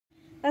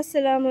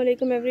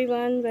अस्सलामुअलैकुम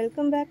everyone,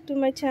 welcome back to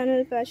my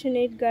channel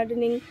passionate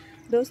gardening.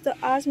 दोस्तों,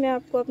 आज मैं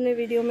आपको अपने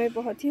वीडियो में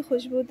बहुत ही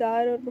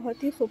खुशबूदार और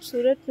बहुत ही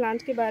खूबसूरत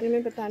प्लांट के बारे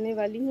में बताने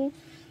वाली हूँ,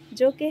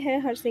 जो कि है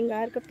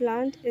हरसिंगार का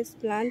प्लांट। इस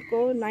प्लांट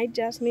को नाइट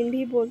जास्मिन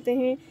भी बोलते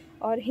हैं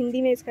और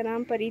हिंदी में इसका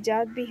नाम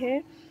परिजात भी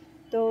है।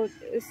 तो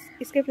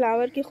इसके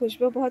फ्लावर की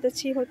खुशबू बहुत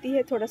अच्छी होती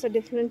है, थोड़ा सा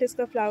डिफरेंट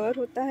इसका फ्लावर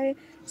होता है।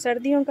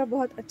 सर्दियों का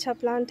बहुत अच्छा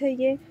प्लांट है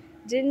ये।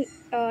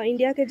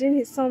 इंडिया के जिन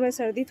हिस्सों में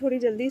सर्दी थोड़ी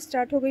जल्दी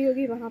स्टार्ट हो गई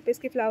होगी, वहाँ पे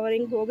इसकी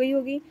फ्लावरिंग हो गई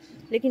होगी,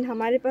 लेकिन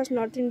हमारे पास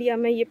नॉर्थ इंडिया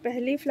में ये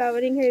पहली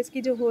फ्लावरिंग है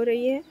इसकी जो हो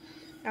रही है।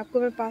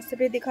 आपको मैं पास से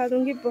भी दिखा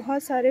दूँगी।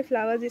 बहुत सारे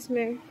फ्लावर्स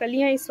इसमें,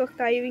 कलियाँ इस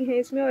वक्त आई हुई हैं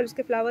इसमें, और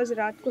इसके फ्लावर्स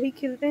रात को ही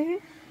खिलते हैं।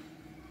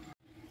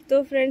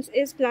 तो फ्रेंड्स,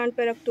 इस प्लांट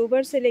पर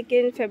अक्टूबर से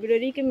लेकर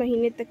फरवरी के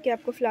महीने तक की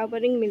आपको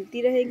फ्लावरिंग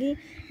मिलती रहेगी।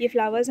 ये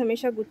फ्लावर्स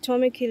हमेशा गुच्छों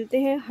में खिलते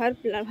हैं। हर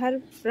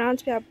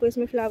ब्रांच पे आपको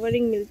इसमें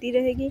फ्लावरिंग मिलती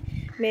रहेगी।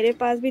 मेरे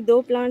पास भी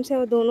 2 प्लांट्स हैं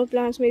और दोनों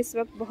प्लांट्स में इस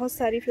वक्त बहुत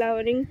सारी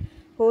फ्लावरिंग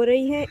हो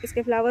रही है।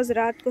 इसके फ्लावर्स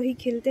रात को ही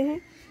खिलते हैं।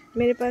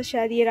 मेरे पास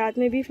शायद ये रात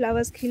में भी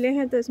फ्लावर्स खिले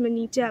हैं, तो इसमें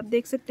नीचे आप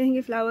देख सकते हैं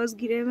कि फ्लावर्स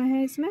गिरे हुए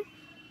हैं इसमें।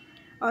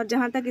 और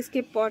जहाँ तक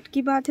इसके पॉट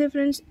की बात है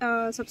फ्रेंड्स,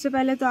 सबसे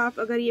पहले तो आप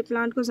अगर ये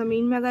प्लांट को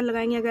ज़मीन में अगर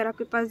लगाएंगे, अगर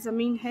आपके पास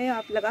ज़मीन है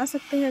आप लगा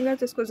सकते हैं, अगर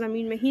तो इसको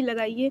ज़मीन में ही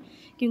लगाइए,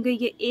 क्योंकि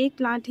ये एक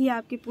प्लांट ही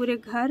आपके पूरे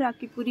घर,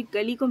 आपकी पूरी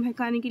गली को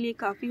महकाने के लिए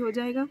काफ़ी हो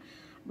जाएगा।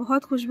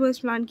 बहुत खुशबू इस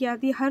प्लांट की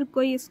आती है, हर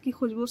कोई इसकी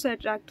खुशबू से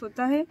अट्रैक्ट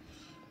होता है।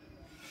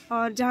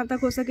 और जहाँ तक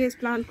हो सके इस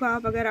प्लांट को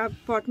अगर आप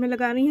पॉट में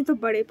लगा रही हैं तो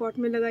बड़े पॉट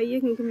में लगाइए,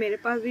 क्योंकि मेरे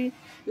पास भी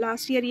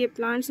लास्ट ईयर ये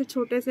प्लांट से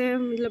छोटे से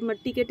मतलब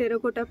मिट्टी के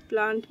टेराकोटा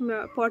प्लांट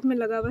पॉट में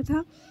लगा हुआ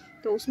था,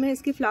 तो उसमें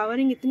इसकी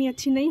फ्लावरिंग इतनी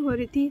अच्छी नहीं हो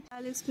रही थी।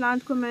 इस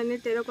प्लांट को मैंने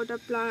टेराकोटा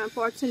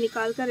पॉट से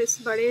निकाल कर इस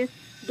बड़े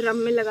ड्रम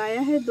में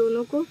लगाया है।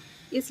 दोनों को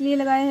इसलिए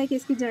लगाया है कि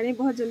इसकी जड़ें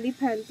बहुत जल्दी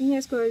फैलती हैं,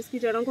 इसकी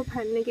जड़ों को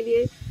फैलने के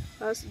लिए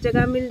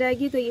जगह मिल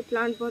जाएगी, तो ये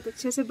प्लांट बहुत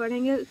अच्छे से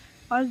बढ़ेंगे।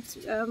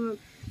 और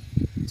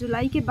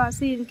जुलाई के बाद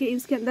से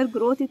इसके अंदर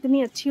ग्रोथ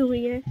इतनी अच्छी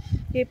हुई है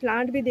कि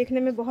प्लांट भी देखने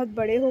में बहुत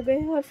बड़े हो गए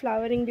हैं और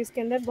फ्लावरिंग भी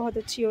इसके अंदर बहुत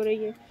अच्छी हो रही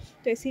है।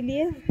 तो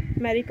इसीलिए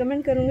मैं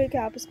रिकमेंड करूँगी कि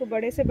आप इसको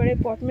बड़े से बड़े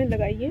पॉट में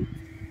लगाइए।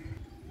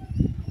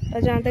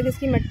 और जहाँ तक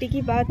इसकी मिट्टी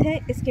की बात है,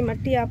 इसकी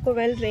मिट्टी आपको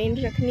वेल ड्रेन्ड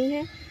रखनी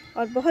है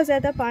और बहुत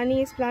ज़्यादा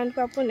पानी इस प्लांट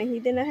को आपको नहीं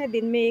देना है।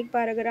 दिन में एक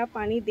बार अगर आप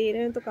पानी दे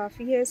रहे हैं तो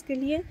काफ़ी है इसके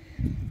लिए।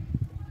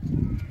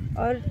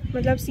 और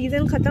मतलब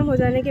सीज़न ख़त्म हो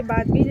जाने के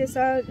बाद भी,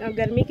 जैसा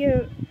गर्मी के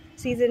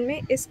सीज़न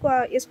में इस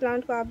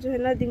प्लांट को आप जो है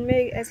ना, दिन में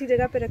ऐसी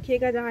जगह पे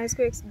रखिएगा जहाँ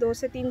इसको 2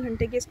 से 3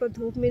 घंटे की इसको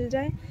धूप मिल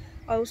जाए,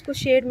 और उसको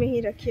शेड में ही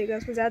रखिएगा।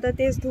 उसको ज़्यादा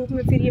तेज़ धूप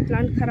में फिर ये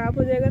प्लांट ख़राब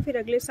हो जाएगा, फिर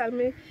अगले साल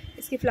में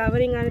इसकी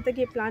फ्लावरिंग आने तक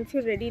ये प्लांट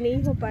फिर रेडी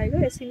नहीं हो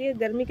पाएगा। इसीलिए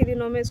गर्मी के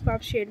दिनों में इसको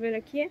आप शेड में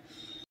रखिए।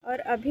 और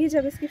अभी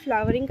जब इसकी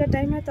फ्लावरिंग का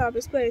टाइम है तो आप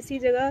इसको ऐसी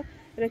जगह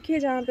रखिए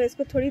जहाँ पे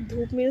इसको थोड़ी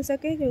धूप मिल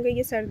सके, क्योंकि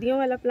ये सर्दियों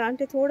वाला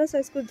प्लांट है। थोड़ा सा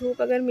इसको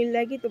धूप अगर मिल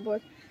जाएगी तो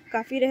बहुत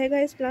काफ़ी रहेगा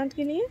इस प्लांट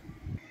के लिए।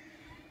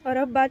 और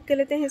अब बात कर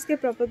लेते हैं इसके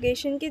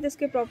प्रोपगेशन की। तो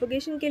इसके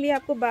प्रोपगेशन के लिए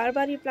आपको बार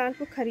बार ये प्लांट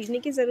को ख़रीदने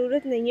की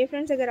ज़रूरत नहीं है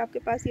फ्रेंड्स। अगर आपके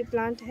पास ये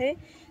प्लांट है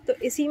तो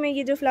इसी में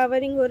ये जो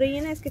फ्लावरिंग हो रही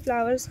है ना, इसके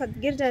फ्लावर्स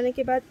गिर जाने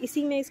के बाद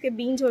इसी में इसके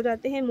बीन्स हो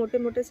जाते हैं, मोटे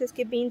मोटे से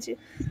इसके बीन्स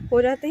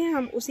हो जाते हैं।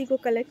 हम उसी को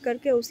कलेक्ट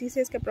करके उसी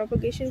से इसका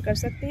प्रोपगेशन कर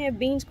सकते हैं।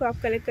 बीन्स को आप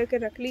कलेक्ट करके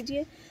रख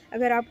लीजिए।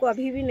 अगर आपको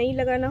अभी भी नहीं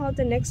लगाना हो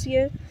तो नेक्स्ट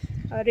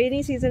ईयर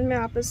रेनी सीज़न में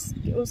आप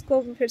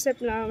उसको फिर से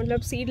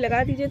मतलब सीड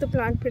लगा दीजिए, तो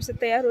प्लांट फिर से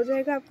तैयार हो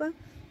जाएगा आपका।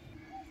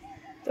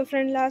 तो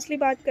फ्रेंड, लास्टली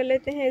बात कर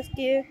लेते हैं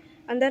इसके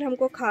अंदर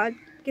हमको खाद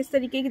किस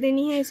तरीके की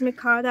देनी है। इसमें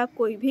खाद आप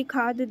कोई भी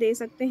खाद दे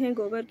सकते हैं,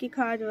 गोबर की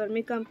खाद,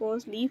 वर्मी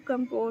कंपोस्ट, लीफ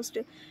कंपोस्ट,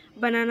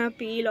 बनाना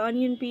पील,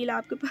 ऑनियन पील,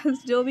 आपके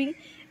पास जो भी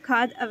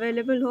खाद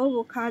अवेलेबल हो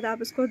वो खाद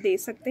आप इसको दे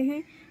सकते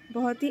हैं।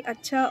 बहुत ही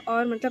अच्छा,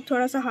 और मतलब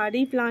थोड़ा सा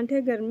हार्डी प्लांट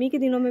है। गर्मी के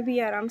दिनों में भी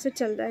आराम से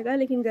चल जाएगा,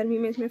 लेकिन गर्मी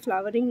में इसमें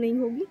फ्लावरिंग नहीं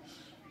होगी।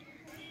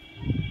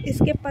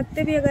 इसके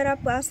पत्ते भी अगर आप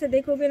पास से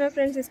देखोगे ना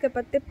फ्रेंड्स, इसके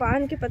पत्ते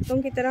पान के पत्तों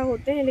की तरह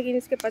होते हैं, लेकिन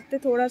इसके पत्ते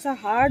थोड़ा सा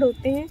हार्ड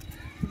होते हैं,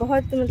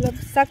 बहुत मतलब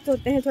सख्त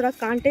होते हैं, थोड़ा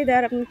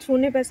कांटेदार। अपने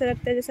छूने पर ऐसा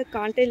लगता है जैसे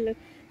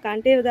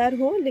कांटेदार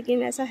हो,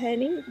 लेकिन ऐसा है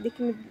नहीं।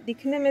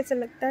 दिखने में ऐसा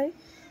लगता है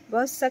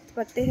बहुत सख्त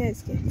पत्ते हैं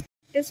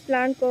इसके। इस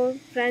प्लांट को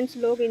फ्रेंड्स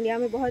लोग इंडिया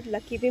में बहुत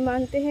लकी भी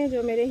मानते हैं।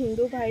 जो मेरे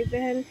हिंदू भाई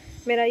बहन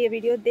मेरा ये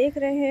वीडियो देख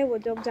रहे हैं, वो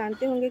लोग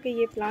जानते होंगे कि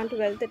ये प्लांट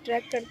वेल्थ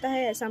अट्रैक्ट करता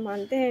है, ऐसा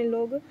मानते हैं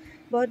लोग।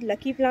 बहुत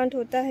लकी प्लांट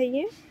होता है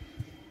ये।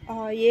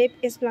 और ये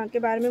इस प्लांट के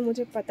बारे में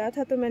मुझे पता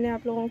था, तो मैंने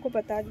आप लोगों को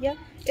बता दिया।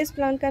 इस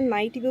प्लांट का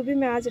नाइट व्यू भी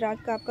मैं आज रात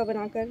का आपका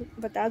बनाकर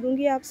बता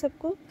दूंगी आप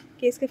सबको,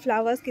 कि इसके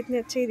फ्लावर्स कितने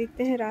अच्छे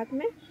दिखते हैं रात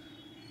में।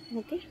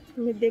 ओके,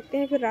 तो देखते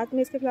हैं फिर रात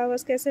में इसके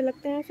फ्लावर्स कैसे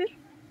लगते हैं। फिर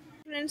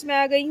फ्रेंड्स, मैं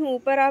आ गई हूँ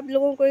ऊपर आप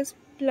लोगों को इस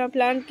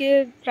प्लांट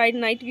के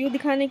नाइट व्यू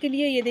दिखाने के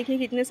लिए। ये देखिए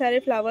कितने सारे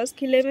फ्लावर्स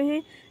खिले हुए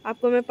हैं।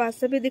 आपको मैं पास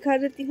से भी दिखा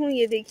देती हूँ।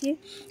 ये देखिए,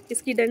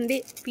 इसकी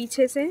डंडी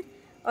पीछे से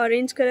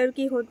ऑरेंज कलर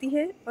की होती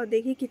है, और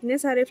देखिए कितने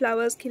सारे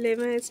फ्लावर्स खिले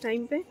हुए हैं इस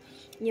टाइम पे।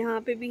 यहाँ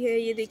पे भी है,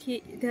 ये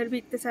देखिए इधर भी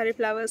इतने सारे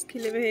फ्लावर्स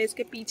खिले हुए हैं।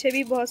 इसके पीछे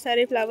भी बहुत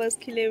सारे फ्लावर्स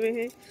खिले हुए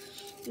हैं।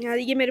 यहाँ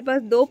ये मेरे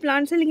पास 2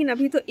 प्लांट्स हैं, लेकिन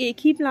अभी तो एक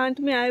ही प्लांट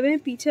में आए हुए हैं।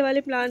 पीछे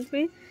वाले प्लांट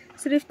में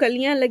सिर्फ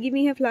कलियां लगी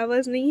हुई हैं,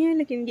 फ्लावर्स नहीं हैं।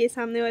 लेकिन ये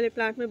सामने वाले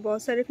प्लांट में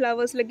बहुत सारे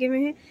फ्लावर्स लगे हुए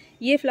हैं।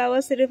 ये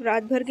फ्लावर्स सिर्फ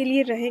रात भर के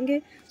लिए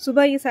रहेंगे।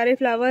 सुबह ये सारे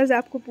फ्लावर्स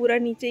आपको पूरा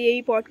नीचे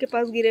यही पॉट के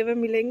पास गिरे हुए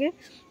मिलेंगे।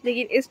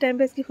 लेकिन इस टाइम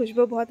पे इसकी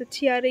खुशबू बहुत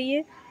अच्छी आ रही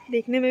है,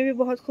 देखने में भी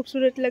बहुत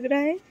खूबसूरत लग रहा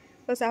है।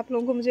 बस आप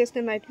लोगों को मुझे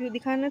इसका नाइट व्यू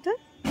दिखाना था।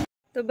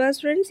 तो बस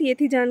फ्रेंड्स, ये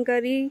थी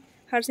जानकारी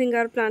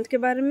हरसिंगार प्लांट के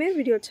बारे में।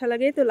 वीडियो अच्छा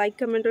लगे तो लाइक,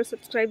 कमेंट और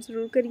सब्सक्राइब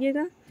ज़रूर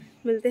करिएगा।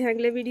 मिलते हैं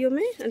अगले वीडियो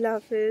में। अल्लाह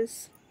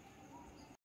हाफिज़।